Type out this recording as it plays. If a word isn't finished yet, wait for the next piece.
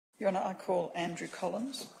Your Honour, I call Andrew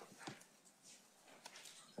Collins.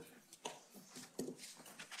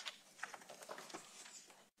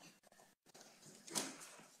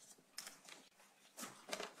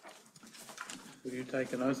 Will you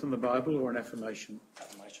take an oath on the Bible or an affirmation?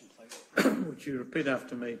 Affirmation, please. Would you repeat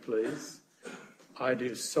after me, please? I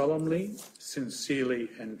do solemnly, sincerely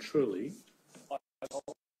and truly I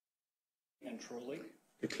solemnly and truly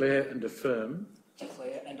declare and affirm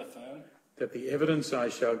that the evidence I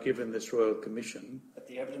shall give in this Royal Commission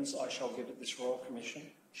shall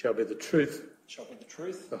be the truth,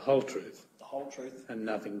 the whole truth, and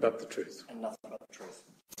nothing but the truth.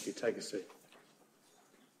 You take a seat.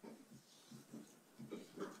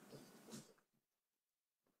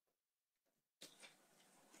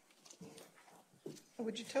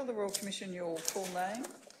 Would you tell the Royal Commission your full name?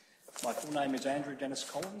 My full name is Andrew Dennis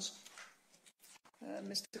Collins.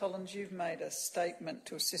 Mr Collins, you've made a statement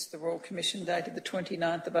to assist the Royal Commission dated the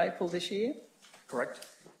 29th of April this year. Correct.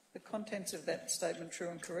 The contents of that statement true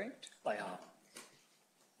and correct? They are.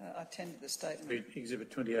 I attended the statement. Read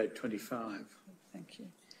Exhibit 2825. Thank you.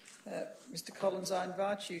 Mr Collins, I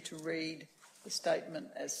invite you to read the statement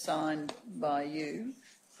as signed by you,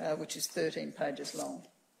 which is 13 pages long.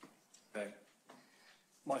 Okay.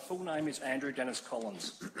 My full name is Andrew Dennis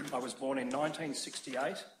Collins. I was born in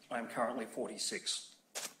 1968. I am currently 46.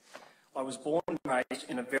 I was born and raised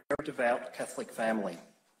in a very devout Catholic family.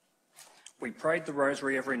 We prayed the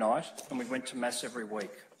rosary every night and we went to Mass every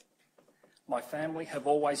week. My family have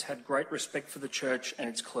always had great respect for the Church and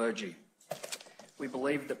its clergy. We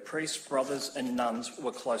believed that priests, brothers and nuns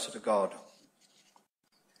were closer to God.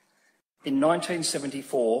 In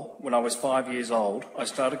 1974, when I was 5 years old, I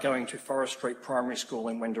started going to Forest Street Primary School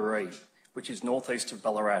in Wendouree, which is northeast of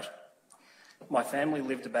Ballarat. My family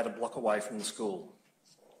lived about a block away from the school.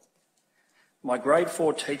 My grade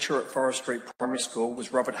 4 teacher at Forest Street Primary School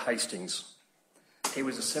was Robert Hastings. He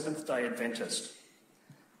was a Seventh-day Adventist.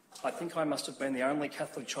 I think I must have been the only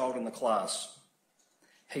Catholic child in the class.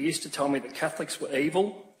 He used to tell me that Catholics were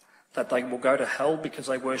evil, that they will go to hell because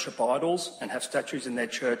they worship idols and have statues in their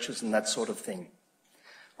churches and that sort of thing.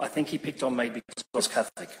 I think he picked on me because I was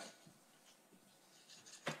Catholic.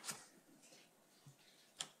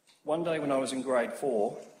 One day when I was in grade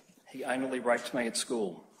 4, he anally raped me at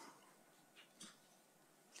school.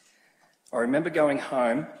 I remember going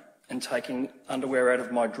home and taking underwear out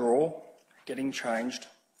of my drawer, getting changed,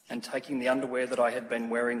 and taking the underwear that I had been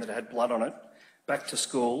wearing that had blood on it back to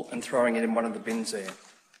school and throwing it in one of the bins there.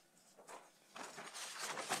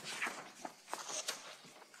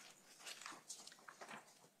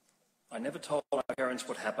 I never told my parents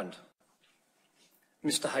what happened.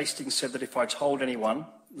 Mr. Hastings said that if I told anyone,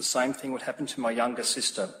 the same thing would happen to my younger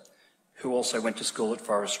sister, who also went to school at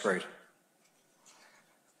Forest Street.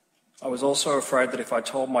 I was also afraid that if I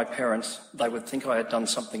told my parents, they would think I had done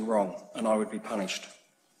something wrong and I would be punished.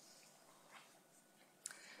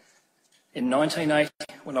 In 1980,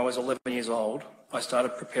 when I was 11 years old, I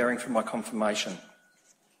started preparing for my confirmation.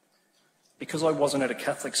 Because I wasn't at a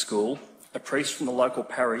Catholic school, a priest from the local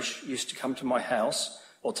parish used to come to my house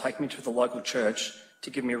or take me to the local church to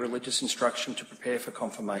give me religious instruction to prepare for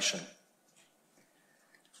confirmation.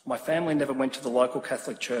 My family never went to the local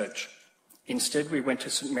Catholic church. Instead, we went to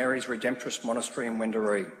St Mary's Redemptorist Monastery in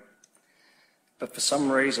Wendouree. But for some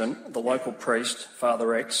reason, the local priest,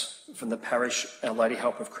 Father X, from the parish Our Lady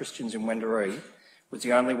Help of Christians in Wendouree, was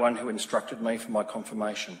the only one who instructed me for my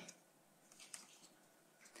confirmation.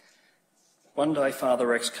 One day,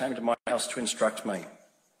 Father X came to my house to instruct me.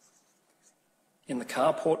 In the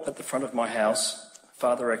carport at the front of my house,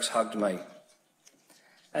 Father X hugged me.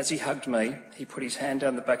 As he hugged me, he put his hand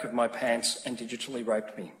down the back of my pants and digitally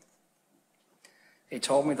raped me. He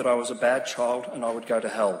told me that I was a bad child and I would go to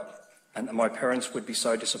hell, and that my parents would be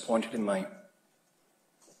so disappointed in me.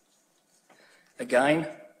 Again,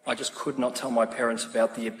 I just could not tell my parents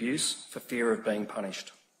about the abuse for fear of being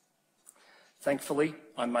punished. Thankfully,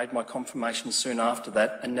 I made my confirmation soon after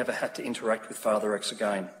that and never had to interact with Father X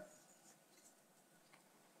again.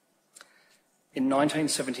 In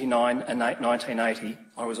 1979 and 1980,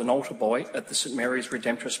 I was an altar boy at the St Mary's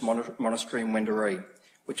Redemptorist Monastery in Wendouree,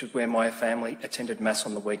 which is where my family attended Mass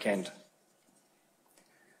on the weekend.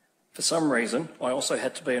 For some reason, I also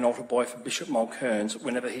had to be an altar boy for Bishop Mulcairns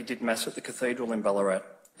whenever he did Mass at the cathedral in Ballarat,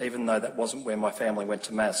 even though that wasn't where my family went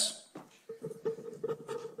to Mass.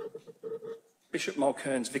 Bishop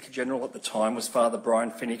Mulcairns' Vicar General at the time was Father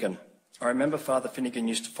Brian Finnegan. I remember Father Finnegan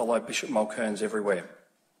used to follow Bishop Mulcairns everywhere.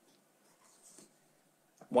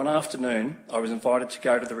 One afternoon, I was invited to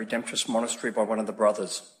go to the Redemptorist Monastery by one of the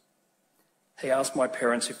brothers. He asked my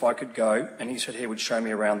parents if I could go, and he said he would show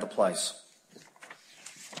me around the place.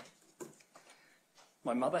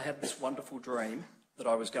 My mother had this wonderful dream that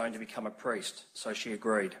I was going to become a priest, so she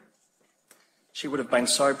agreed. She would have been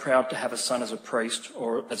so proud to have a son as a priest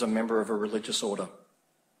or as a member of a religious order.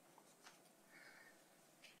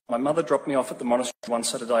 My mother dropped me off at the monastery one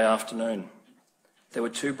Saturday afternoon. There were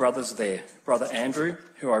two brothers there, Brother Andrew,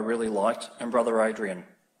 who I really liked, and Brother Adrian.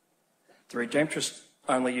 The Redemptorists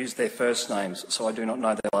only used their first names, so I do not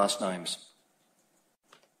know their last names.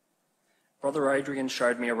 Brother Adrian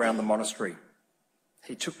showed me around the monastery.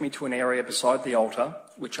 He took me to an area beside the altar,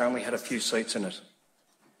 which only had a few seats in it.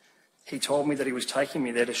 He told me that he was taking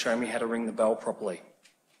me there to show me how to ring the bell properly.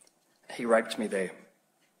 He raped me there.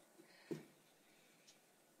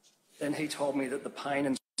 Then he told me that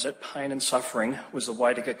pain and suffering was the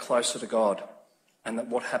way to get closer to God, and that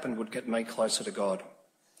what happened would get me closer to God.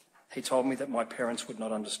 He told me that my parents would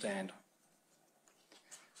not understand.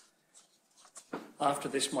 After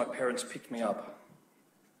this, my parents picked me up.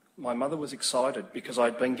 My mother was excited because I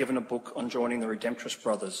had been given a book on joining the Redemptorist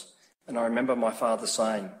Brothers, and I remember my father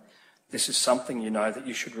saying, "This is something, you know, that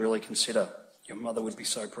you should really consider. Your mother would be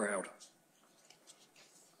so proud."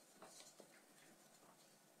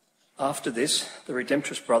 After this, the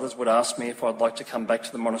Redemptorist Brothers would ask me if I'd like to come back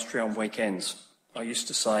to the monastery on weekends. I used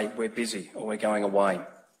to say, "We're busy," or "We're going away."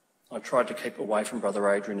 I tried to keep away from Brother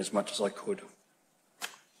Adrian as much as I could.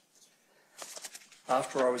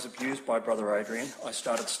 After I was abused by Brother Adrian, I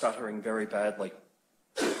started stuttering very badly.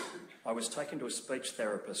 I was taken to a speech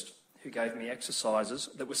therapist who gave me exercises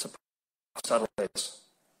that were supposed to stutter less.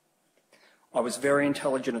 I was very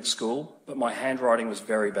intelligent at school, but my handwriting was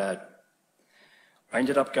very bad. I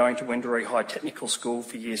ended up going to Wendouree High Technical School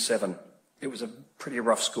for Year 7. It was a pretty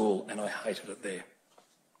rough school and I hated it there.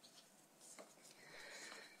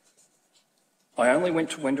 I only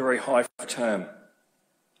went to Wendouree High for a term,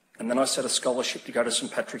 and then I set a scholarship to go to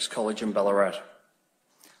St Patrick's College in Ballarat.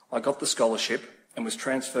 I got the scholarship and was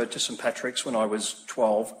transferred to St Patrick's when I was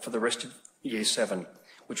 12 for the rest of Year 7,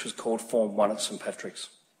 which was called Form 1 at St Patrick's.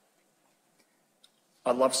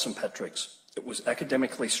 I loved St Patrick's. It was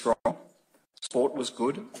academically strong, sport was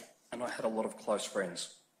good, and I had a lot of close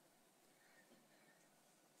friends.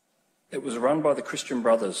 It was run by the Christian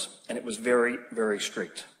Brothers, and it was very, very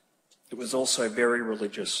strict. It was also very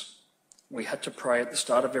religious. We had to pray at the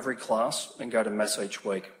start of every class and go to Mass each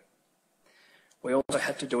week. We also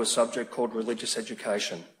had to do a subject called religious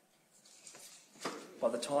education. By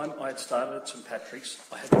the time I had started at St Patrick's,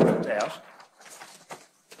 I had worked out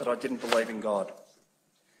that I didn't believe in God.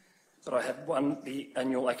 But I had won the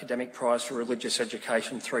annual academic prize for religious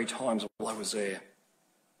education 3 times while I was there.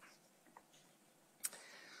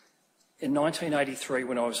 In 1983,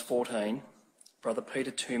 when I was 14, Brother Peter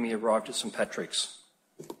Toomey arrived at St Patrick's.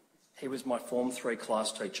 He was my Form 3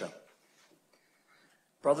 class teacher.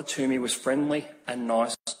 Brother Toomey was friendly and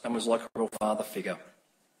nice and was like a real father figure.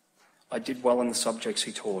 I did well in the subjects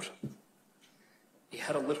he taught. He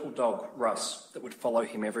had a little dog, Russ, that would follow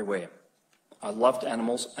him everywhere. I loved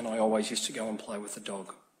animals and I always used to go and play with the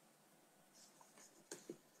dog.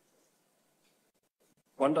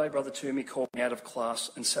 One day, Brother Toomey called me out of class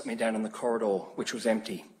and sat me down in the corridor, which was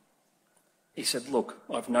empty. He said, "Look,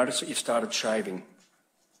 I've noticed that you've started shaving.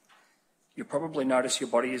 You probably notice your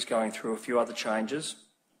body is going through a few other changes,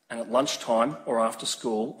 and at lunchtime or after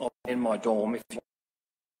school, I'll be in my dorm if you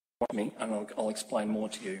want me, and I'll explain more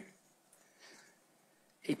to you."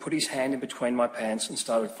 He put his hand in between my pants and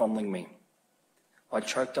started fondling me. I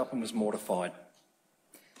choked up and was mortified.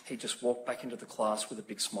 He just walked back into the class with a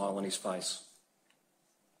big smile on his face.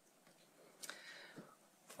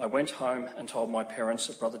 I went home and told my parents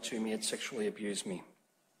that Brother Toomey had sexually abused me.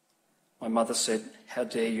 My mother said, "How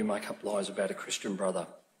dare you make up lies about a Christian brother?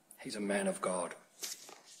 He's a man of God,"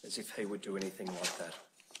 as if he would do anything like that.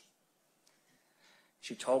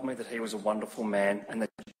 She told me that he was a wonderful man and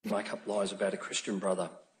that you make up lies about a Christian brother.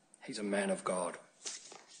 He's a man of God,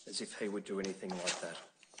 as if he would do anything like that.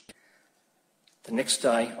 The next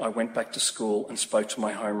day, I went back to school and spoke to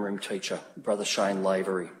my homeroom teacher, Brother Shane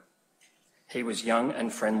Lavery. He was young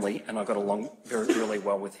and friendly, and I got along really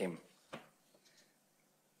well with him.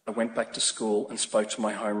 I went back to school and spoke to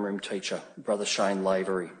my homeroom teacher, Brother Shane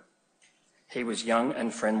Lavery. He was young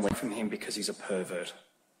and friendly from him because he's a pervert.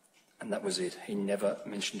 And that was it. He never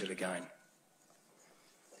mentioned it again.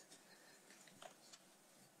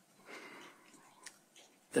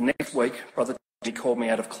 The next week, Brother Toomey called me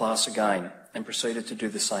out of class again and proceeded to do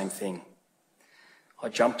the same thing. I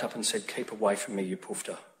jumped up and said, "Keep away from me, you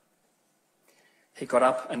poofter." He got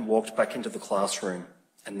up and walked back into the classroom,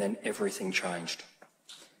 and then everything changed.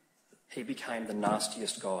 He became the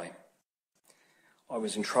nastiest guy. I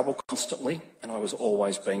was in trouble constantly, and I was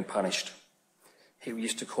always being punished. He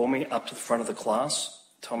used to call me up to the front of the class,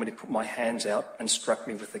 tell me to put my hands out and strap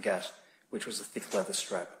me with the gat, which was a thick leather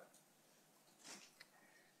strap.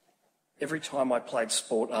 Every time I played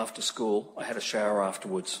sport after school, I had a shower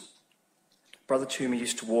afterwards. Brother Toomey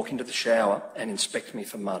used to walk into the shower and inspect me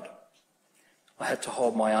for mud. I had to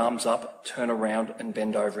hold my arms up, turn around and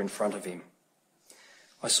bend over in front of him.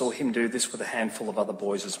 I saw him do this with a handful of other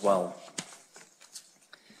boys as well.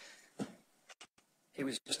 He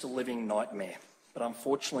was just a living nightmare, but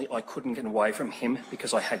unfortunately I couldn't get away from him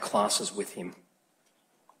because I had classes with him.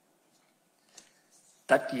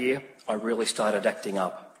 That year, I really started acting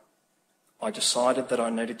up. I decided that I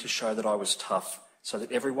needed to show that I was tough so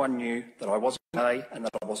that everyone knew that I wasn't gay and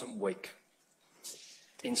that I wasn't weak.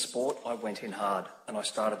 In sport, I went in hard and I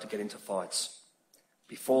started to get into fights.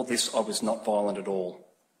 Before this, I was not violent at all.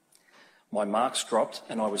 My marks dropped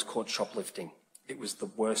and I was caught shoplifting. It was the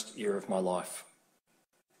worst year of my life.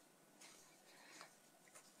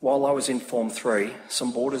 While I was in Form 3,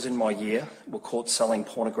 some boarders in my year were caught selling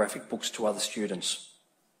pornographic books to other students.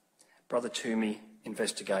 Brother Toomey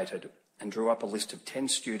investigated and drew up a list of 10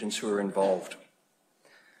 students who were involved.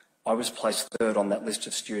 I was placed third on that list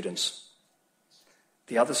of students.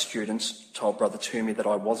 The other students told Brother Toomey that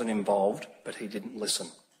I wasn't involved, but he didn't listen.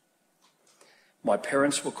 My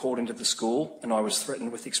parents were called into the school and I was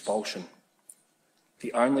threatened with expulsion.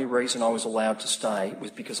 The only reason I was allowed to stay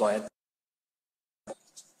was because I had...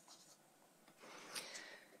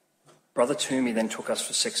 Brother Toomey then took us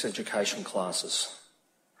for sex education classes.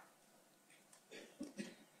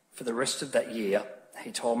 For the rest of that year,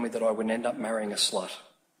 he told me that I would end up marrying a slut,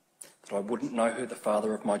 that I wouldn't know who the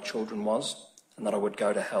father of my children was, and that I would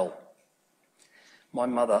go to hell. My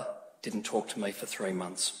mother didn't talk to me for 3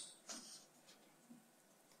 months.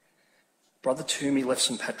 Brother Toomey left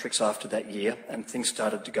St Patrick's after that year and things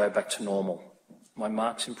started to go back to normal. My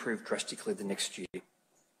marks improved drastically the next year.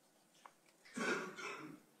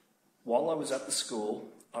 While I was at the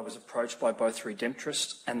school, I was approached by both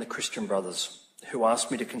Redemptorists and the Christian Brothers, who asked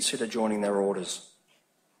me to consider joining their orders.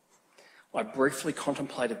 I briefly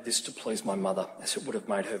contemplated this to please my mother, as it would have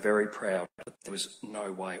made her very proud, but there was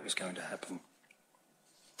no way it was going to happen.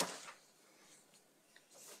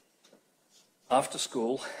 After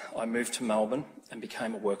school, I moved to Melbourne and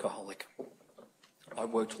became a workaholic. I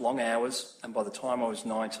worked long hours, and by the time I was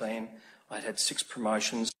 19, I'd had 6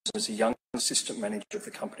 promotions as a young assistant manager of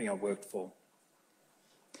the company I worked for.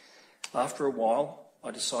 After a while,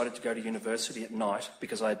 I decided to go to university at night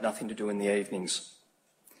because I had nothing to do in the evenings.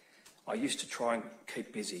 I used to try and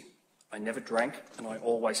keep busy. I never drank and I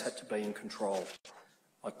always had to be in control.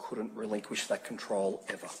 I couldn't relinquish that control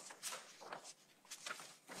ever.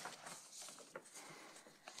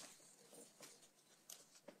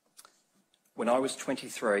 When I was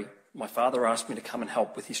 23, my father asked me to come and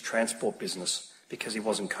help with his transport business because he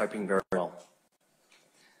wasn't coping very well.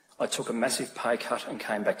 I took a massive pay cut and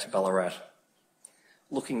came back to Ballarat.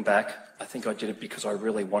 Looking back, I think I did it because I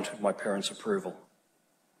really wanted my parents' approval.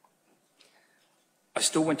 I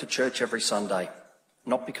still went to church every Sunday,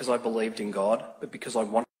 not because I believed in God, but because I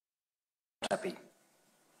wanted to be happy.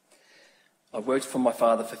 I worked for my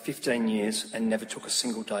father for 15 years and never took a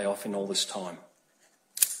single day off in all this time.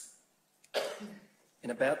 In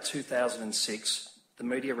about 2006, the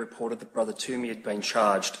media reported that Brother Toomey had been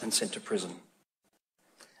charged and sent to prison.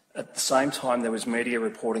 At the same time, there was media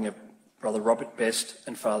reporting of Brother Robert Best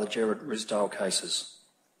and Father Gerard Risdale cases.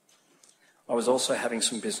 I was also having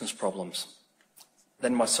some business problems.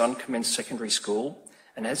 Then my son commenced secondary school,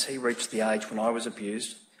 and as he reached the age when I was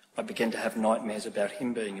abused, I began to have nightmares about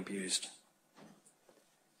him being abused.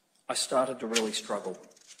 I started to really struggle.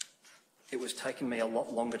 It was taking me a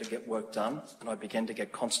lot longer to get work done, and I began to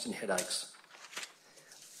get constant headaches.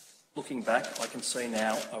 Looking back, I can see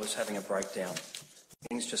now I was having a breakdown.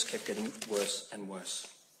 Things just kept getting worse and worse.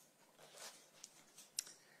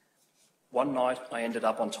 One night, I ended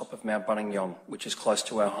up on top of Mount Buninyong, which is close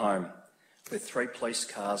to our home, with 3 police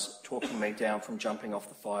cars talking me down from jumping off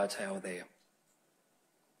the fire tower there.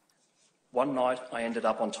 One night, I ended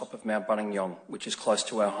up on top of Mount Buninyong, which is close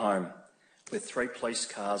to our home, with 3 police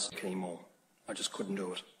cars anymore. I just couldn't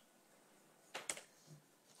do it.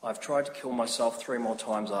 I've tried to kill myself 3 more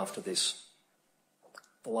times after this.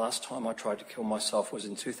 The last time I tried to kill myself was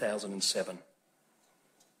in 2007.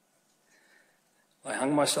 I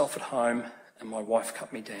hung myself at home and my wife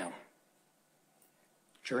cut me down.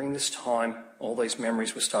 During this time, all these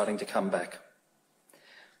memories were starting to come back.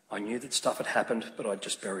 I knew that stuff had happened, but I'd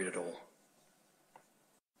just buried it all.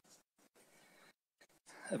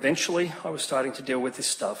 Eventually, I was starting to deal with this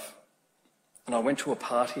stuff, and I went to a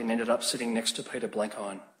party and ended up sitting next to Peter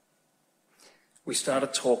Blankine. We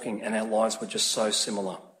started talking and our lives were just so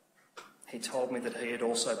similar. He told me that he had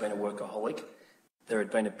also been a workaholic. There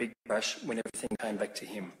had been a big crash when everything came back to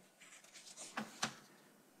him.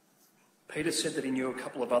 Peter said that he knew a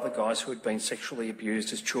couple of other guys who had been sexually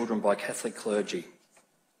abused as children by Catholic clergy.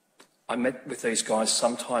 I met with these guys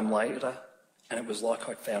sometime later and it was like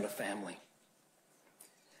I'd found a family.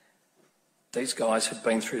 These guys had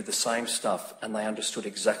been through the same stuff and they understood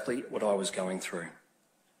exactly what I was going through.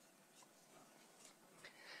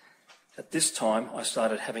 At this time, I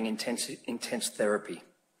started having intense therapy.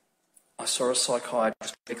 I saw a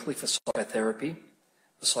psychiatrist weekly for psychotherapy,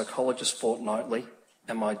 a psychologist fortnightly,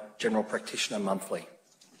 and my general practitioner monthly.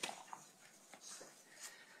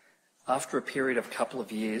 After a period of a couple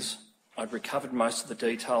of years, I'd recovered most of the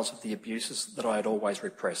details of the abuses that I had always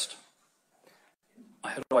repressed. I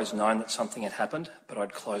had always known that something had happened, but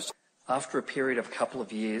I'd closed. After a period of a couple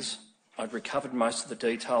of years, I'd recovered most of the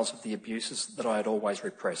details of the abuses that I had always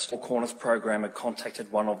repressed. Four Corners program had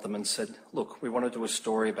contacted one of them and said, look, we want to do a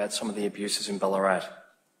story about some of the abuses in Ballarat.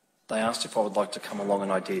 They asked if I would like to come along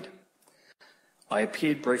and I did. I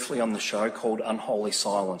appeared briefly on the show called Unholy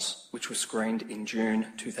Silence, which was screened in June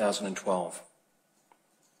 2012.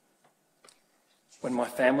 When my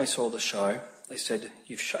family saw the show, they said,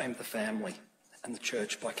 you've shamed the family and the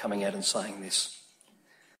church by coming out and saying this.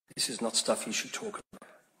 This is not stuff you should talk about.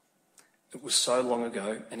 It was so long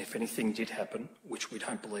ago, and if anything did happen, which we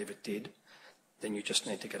don't believe it did, then you just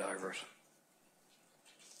need to get over it.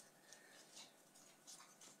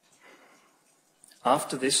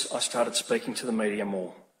 After this, I started speaking to the media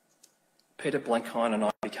more. Peter Blankine and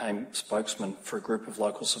I became spokesmen for a group of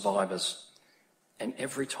local survivors, and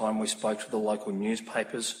every time we spoke to the local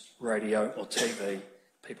newspapers, radio or TV,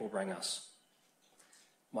 people rang us.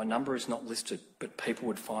 My number is not listed, but people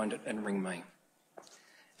would find it and ring me.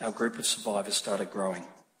 Our group of survivors started growing.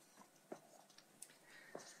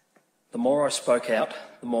 The more I spoke out,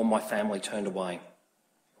 the more my family turned away.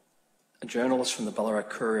 A journalist from the Ballarat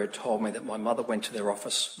Courier told me that my mother went to their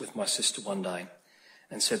office with my sister one day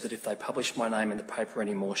and said that if they published my name in the paper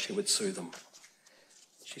anymore, she would sue them.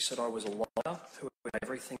 She said I was a liar who had made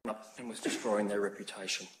everything up and was destroying their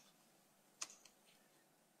reputation.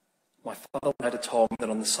 My father later told me that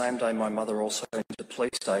on the same day my mother also went to the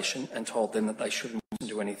police station and told them that they shouldn't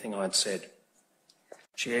listen to anything I had said.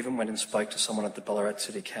 She even went and spoke to someone at the Ballarat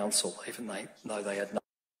City Council, even though they had nothing.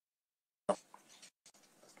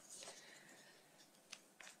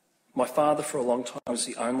 My father for a long time was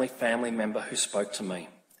the only family member who spoke to me,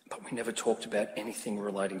 but we never talked about anything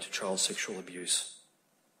relating to child sexual abuse.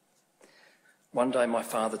 One day my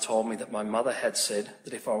father told me that my mother had said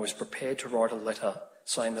that if I was prepared to write a letter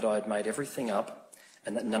saying that I had made everything up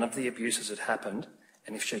and that none of the abuses had happened,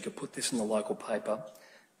 and if she could put this in the local paper,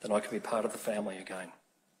 then I could be part of the family again.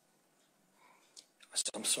 I said,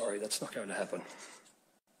 I'm sorry, that's not going to happen.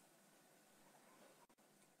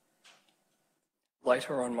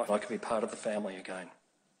 Later on, I could be part of the family again.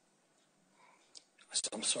 I said,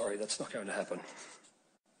 I'm sorry, that's not going to happen.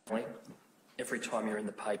 Every time you're in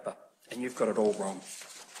the paper, and you've got it all wrong.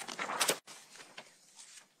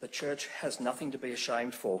 The church has nothing to be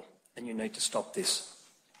ashamed for, and you need to stop this.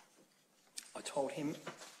 I told him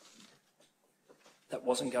that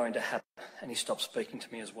wasn't going to happen, and he stopped speaking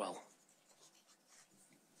to me as well.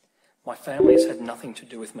 My family has had nothing to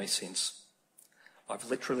do with me since. I've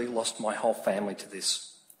literally lost my whole family to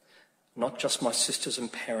this. Not just my sisters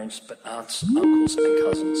and parents, but aunts, uncles and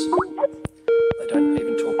cousins. They don't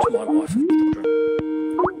even talk to my wife and children.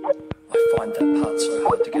 I find that part so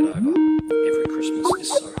hard to get over. Every Christmas is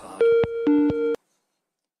so hard.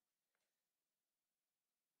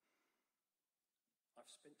 I've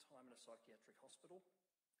spent time in a psychiatric hospital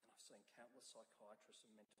and I've seen countless psychiatrists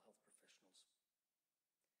and mental health professionals.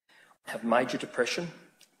 I have major depression,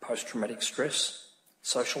 post-traumatic stress,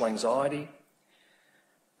 social anxiety,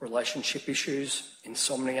 relationship issues,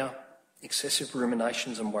 insomnia, excessive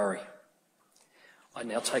ruminations and worry. I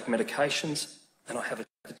now take medications and I have it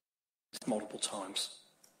multiple times.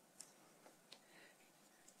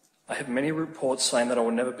 I have many reports saying that I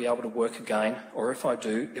will never be able to work again, or if I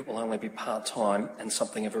do, it will only be part-time and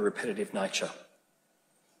something of a repetitive nature.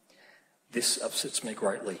 This upsets me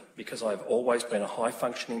greatly because I have always been a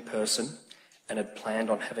high-functioning person and had planned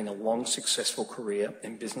on having a long, successful career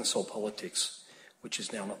in business or politics, which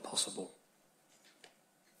is now not possible.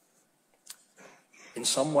 In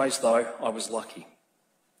some ways, though, I was lucky.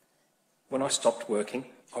 When I stopped working,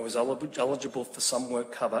 I was eligible for some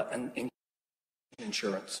work cover and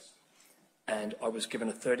insurance, and I was given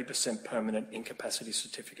a 30% permanent incapacity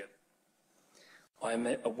certificate. I am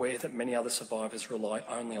aware that many other survivors rely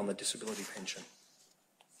only on the disability pension.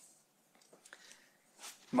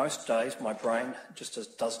 Most days my brain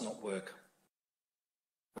just does not work.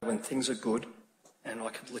 When things are good and I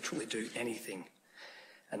could literally do anything,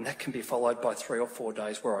 and that can be followed by 3 or 4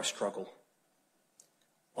 days where I struggle.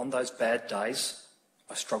 On those bad days,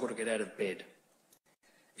 I struggle to get out of bed.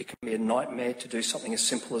 It can be a nightmare to do something as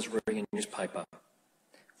simple as reading a newspaper.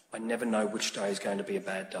 I never know which day is going to be a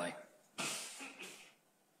bad day.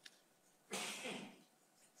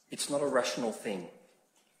 It's not a rational thing.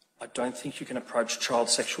 I don't think you can approach child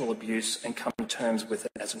sexual abuse and come to terms with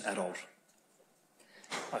it as an adult.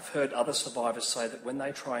 I've heard other survivors say that when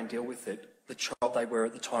they try and deal with it, the child they were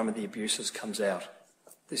at the time of the abuses comes out.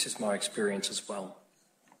 This is my experience as well.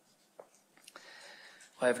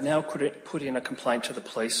 I have now put in a complaint to the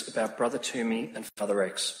police about Brother Toomey and Father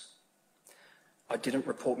X. I didn't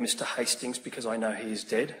report Mr. Hastings because I know he is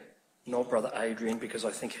dead, nor Brother Adrian because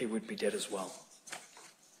I think he would be dead as well.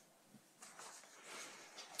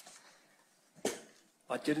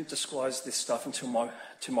 I didn't disclose this stuff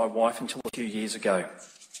to my wife until a few years ago.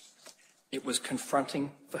 It was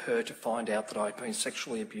confronting for her to find out that I had been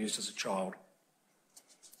sexually abused as a child.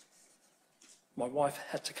 My wife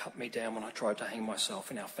had to cut me down when I tried to hang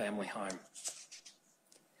myself in our family home.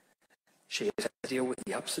 She had to deal with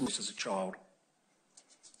the ups and downs as a child.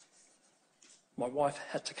 My wife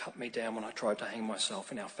had to cut me down when I tried to hang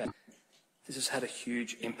myself in our family. This has had a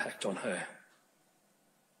huge impact on her.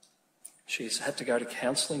 She's had to go to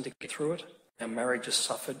counselling to get through it. Our marriage has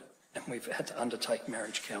suffered and we've had to undertake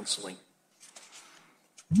marriage counselling.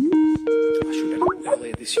 I should have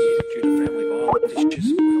earlier this year due to family violence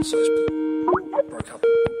issues. We also broke up.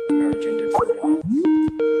 The marriage ended for a while.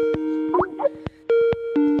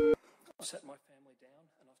 I sat my family down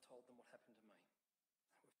and I've told them what happened to me. They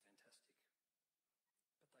were fantastic.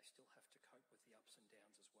 But they still have to cope with the ups and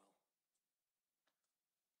downs as well.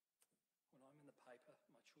 When I'm in the paper,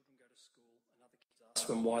 my children go to school and other kids ask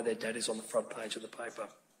them why their dad is on the front page of the paper.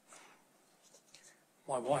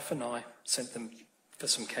 My wife and I sent them for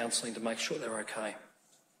some counselling to make sure they're okay.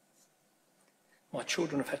 My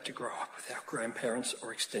children have had to grow up without grandparents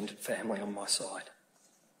or extended family on my side.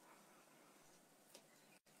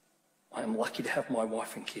 I am lucky to have my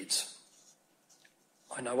wife and kids.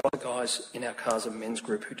 I know other guys in our Cars and Men's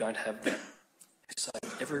group who don't have them, who say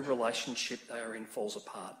every relationship they are in falls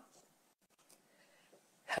apart.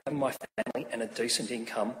 Having my family and a decent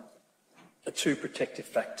income are 2 protective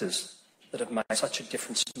factors that have made such a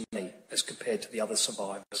difference to me as compared to the other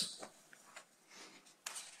survivors.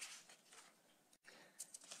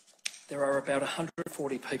 There are about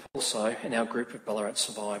 140 people or so in our group of Ballarat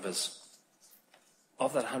survivors.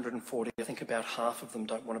 Of that 140, I think about half of them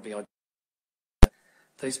don't want to be identified.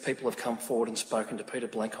 These people have come forward and spoken to Peter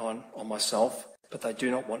Blankheim or myself, but they do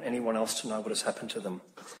not want anyone else to know what has happened to them.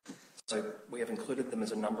 So we have included them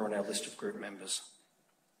as a number on our list of group members.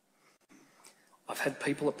 I've had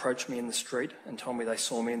people approach me in the street and tell me they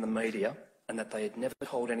saw me in the media and that they had never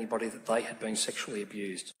told anybody that they had been sexually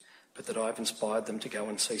abused, but that I've inspired them to go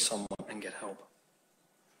and see someone and get help.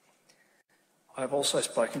 I have also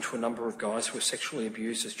spoken to a number of guys who were sexually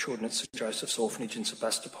abused as children at St Joseph's Orphanage in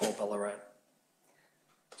Sebastopol, Ballarat.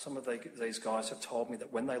 Some of these guys have told me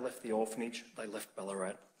that when they left the orphanage, they left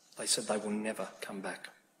Ballarat. They said they will never come back.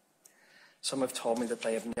 Some have told me that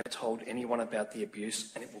they have never told anyone about the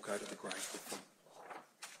abuse and it will go to the grave with them.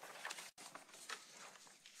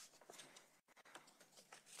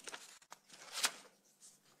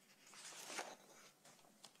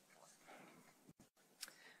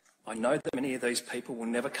 I know that many of these people will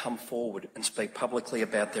never come forward and speak publicly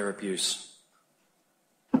about their abuse.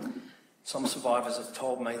 Some survivors have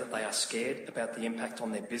told me that they are scared about the impact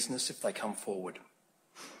on their business if they come forward.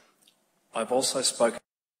 I've also spoken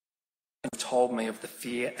and told me of the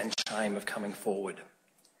fear and shame of coming forward.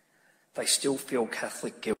 They still feel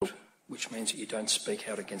Catholic guilt, which means that you don't speak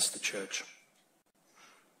out against the church.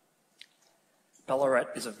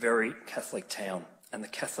 Ballarat is a very Catholic town and the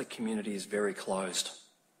Catholic community is very closed.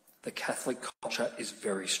 The Catholic culture is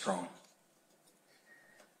very strong.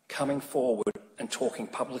 Coming forward and talking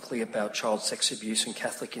publicly about child sex abuse in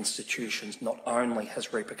Catholic institutions not only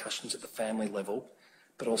has repercussions at the family level,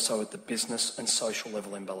 but also at the business and social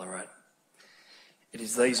level in Ballarat. It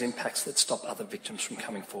is these impacts that stop other victims from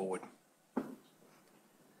coming forward.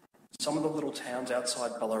 Some of the little towns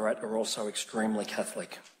outside Ballarat are also extremely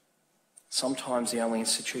Catholic. Sometimes the only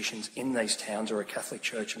institutions in these towns are a Catholic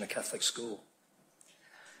church and a Catholic school.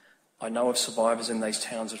 I know of survivors in these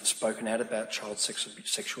towns that have spoken out about child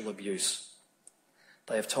sexual abuse.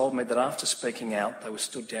 They have told me that after speaking out, they were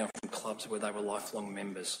stood down from clubs where they were lifelong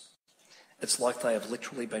members. It's like they have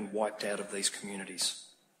literally been wiped out of these communities.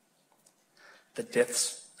 The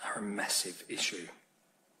deaths are a massive issue.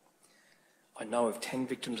 I know of 10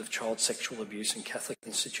 victims of child sexual abuse in Catholic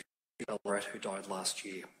institutions in Ballarat who died last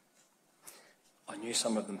year. I knew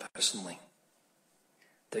some of them personally.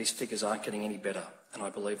 These figures aren't getting any better, and I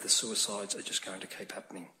believe the suicides are just going to keep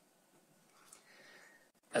happening.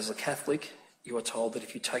 As a Catholic, you are told that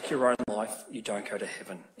if you take your own life, you don't go to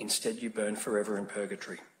heaven. Instead, you burn forever in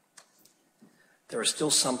purgatory. There are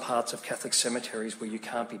still some parts of Catholic cemeteries where you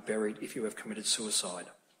can't be buried if you have committed suicide.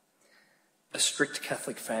 A strict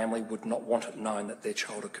Catholic family would not want it known that their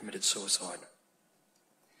child had committed suicide.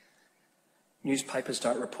 Newspapers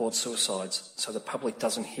don't report suicides, so the public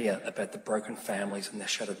doesn't hear about the broken families and their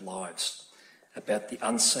shattered lives, about the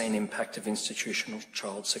unseen impact of institutional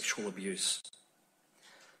child sexual abuse.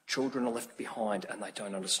 Children are left behind and they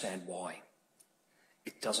don't understand why.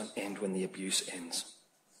 It doesn't end when the abuse ends.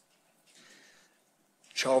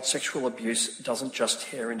 Child sexual abuse doesn't just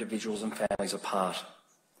tear individuals and families apart.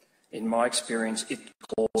 In my experience,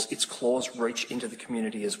 its claws reach into the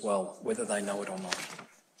community as well, whether they know it or not.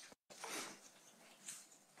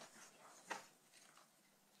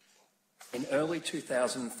 In early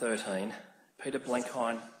 2013, Peter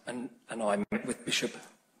Blenkiron and I met with Bishop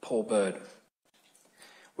Paul Bird.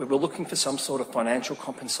 We were looking for some sort of financial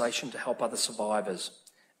compensation to help other survivors,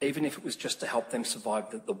 even if it was just to help them survive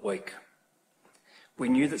the week. We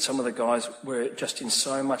knew that some of the guys were just in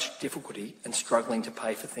so much difficulty and struggling to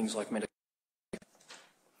pay for things like medical.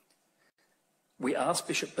 We asked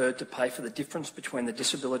Bishop Bird to pay for the difference between the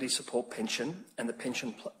disability support pension and the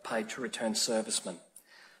pension paid to returned servicemen.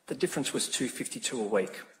 The difference was $2.52 a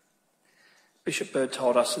week. Bishop Bird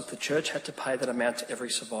told us that if the church had to pay that amount to every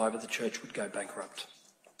survivor, the church would go bankrupt.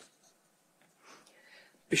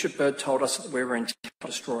 Bishop Bird told us that we were intent on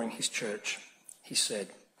destroying his church. He said,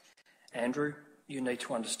 "Andrew, you need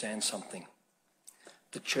to understand something.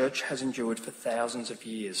 The church has endured for thousands of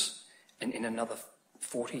years, and in another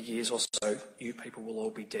 40 years or so, you people will all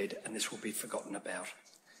be dead and this will be forgotten about.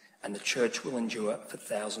 And the church will endure for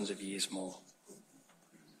thousands of years more."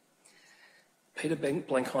 Peter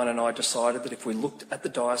Blenkiron and I decided that if we looked at the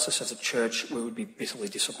diocese as a church, we would be bitterly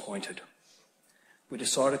disappointed. We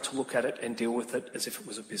decided to look at it and deal with it as if it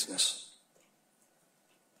was a business.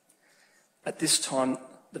 At this time,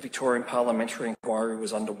 the Victorian parliamentary inquiry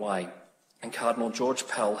was underway, and Cardinal George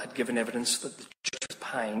Pell had given evidence that the church was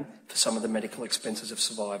paying for some of the medical expenses of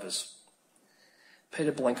survivors.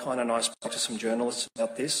 Peter Blenkiron and I spoke to some journalists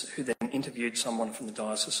about this, who then interviewed someone from the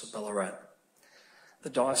Diocese of Ballarat. The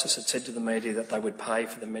diocese had said to the media that they would pay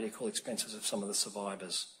for the medical expenses of some of the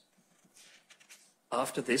survivors.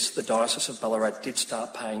 After this, the Diocese of Ballarat did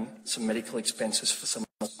start paying some medical expenses for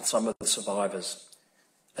some of the survivors.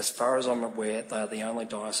 As far as I'm aware, they are the only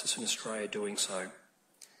diocese in Australia doing so.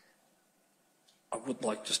 I would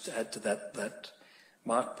like just to add to that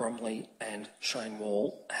Mark Bromley and Shane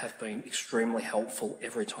Wall have been extremely helpful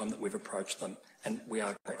every time that we've approached them, and we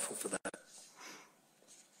are grateful for that.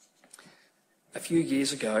 A few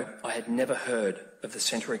years ago, I had never heard of the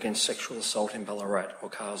Centre Against Sexual Assault in Ballarat, or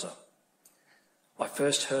CASA. I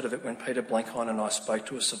first heard of it when Peter Blenkiron and I spoke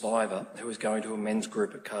to a survivor who was going to a men's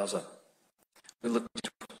group at CASA. We looked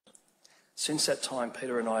into it. Since that time,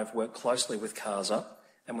 Peter and I have worked closely with CASA,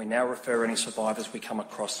 and we now refer any survivors we come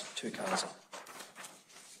across to CASA.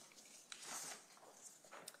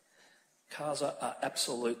 CASA are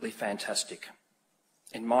absolutely fantastic.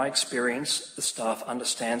 In my experience, the staff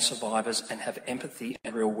understand survivors and have empathy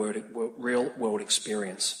and real-world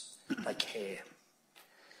experience. They care.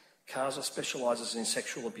 CASA specialises in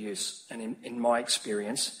sexual abuse, and in my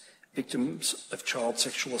experience, victims of child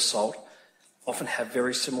sexual assault often have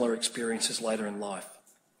very similar experiences later in life.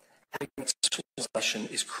 Having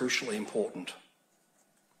sexualisation is crucially important.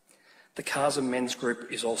 The CASA men's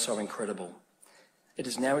group is also incredible. It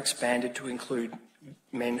is now expanded to include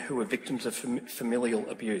men who are victims of familial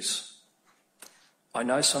abuse. I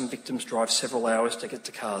know some victims drive several hours to get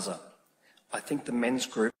to CASA. I think the men's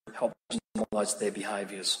group helps normalise their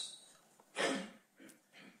behaviours.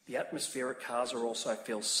 The atmosphere at CASA also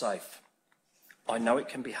feels safe. I know it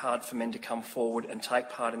can be hard for men to come forward and take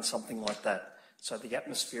part in something like that, so the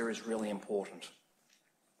atmosphere is really important.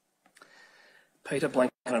 Peter Blenkiron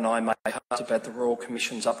and I made hearts about the Royal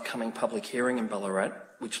Commission's upcoming public hearing in Ballarat,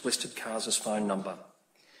 which listed CASA's phone number.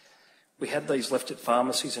 We had these left at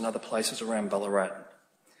pharmacies and other places around Ballarat.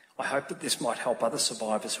 I hope that this might help other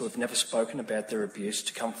survivors who have never spoken about their abuse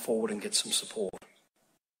to come forward and get some support.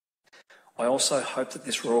 I also hope that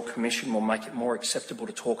this Royal Commission will make it more acceptable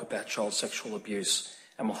to talk about child sexual abuse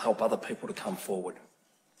and will help other people to come forward.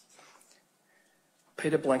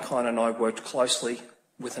 Peter Blenkiron and I worked closely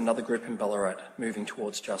with another group in Ballarat, moving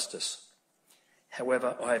towards justice.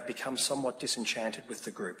 However, I have become somewhat disenchanted with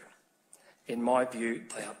the group. In my view,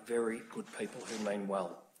 they are very good people who mean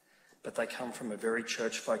well, but they come from a very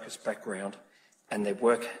church-focused background and their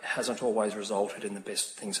work hasn't always resulted in the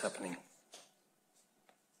best things happening.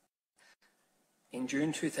 In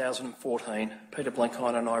June 2014, Peter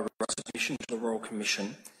Blenkiron and I wrote a submission to the Royal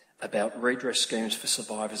Commission about redress schemes for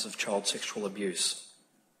survivors of child sexual abuse.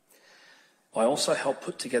 I also helped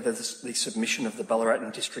put together the submission of the Ballarat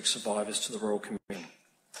and District survivors to the Royal Commission.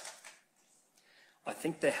 I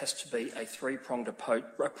think there has to be a three-pronged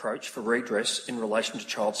approach for redress in relation to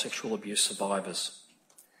child sexual abuse survivors.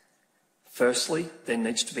 Firstly, there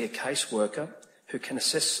needs to be a caseworker who can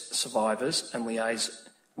assess survivors and liaise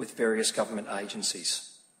with various government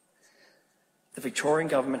agencies. The Victorian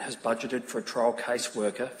Government has budgeted for a trial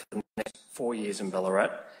caseworker for the next 4 years in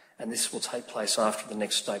Ballarat, and this will take place after the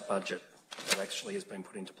next state budget that actually has been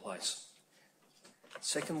put into place.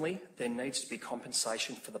 Secondly, there needs to be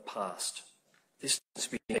compensation for the past. This needs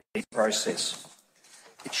to be a process.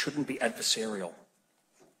 It shouldn't be adversarial.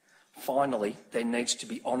 Finally, there needs to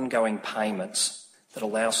be ongoing payments that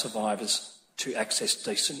allow survivors to access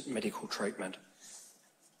decent medical treatment.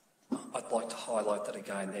 I'd like to highlight that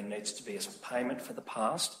again. There needs to be a payment for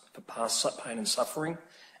past pain and suffering,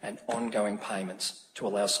 and ongoing payments to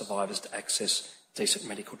allow survivors to access decent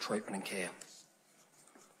medical treatment and care.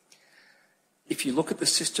 If you look at the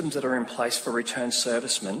systems that are in place for returned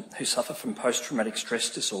servicemen who suffer from post-traumatic stress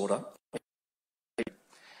disorder,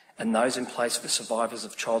 and those in place for survivors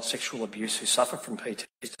of child sexual abuse who suffer from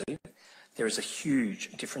PTSD, there is a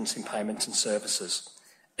huge difference in payments and services,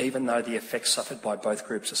 even though the effects suffered by both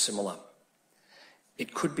groups are similar.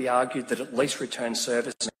 It could be argued that at least returned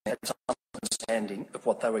servicemen had some understanding of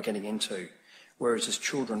what they were getting into, whereas as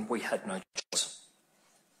children we had no choice.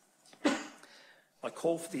 I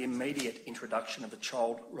call for the immediate introduction of a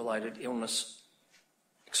clergy-related illness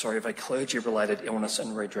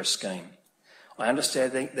and redress scheme. I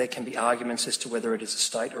understand that there can be arguments as to whether it is a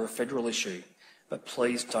state or a federal issue, but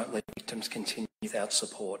please don't let victims continue without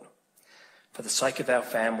support. For the sake of our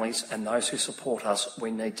families and those who support us,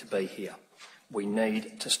 we need to be here. We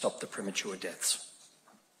need to stop the premature deaths.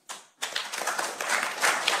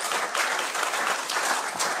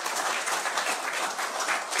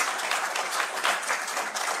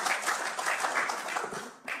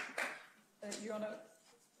 Your Honour,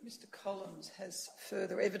 Mr Collins has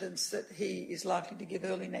further evidence that he is likely to give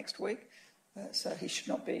early next week, so he should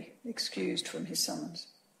not be excused from his summons.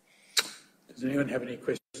 Does anyone have any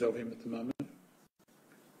questions of him at the moment?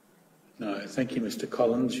 No. Thank you, Mr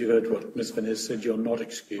Collins. You heard what Ms Vanessa said. You're not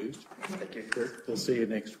excused. Thank you. We'll see you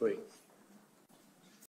next week.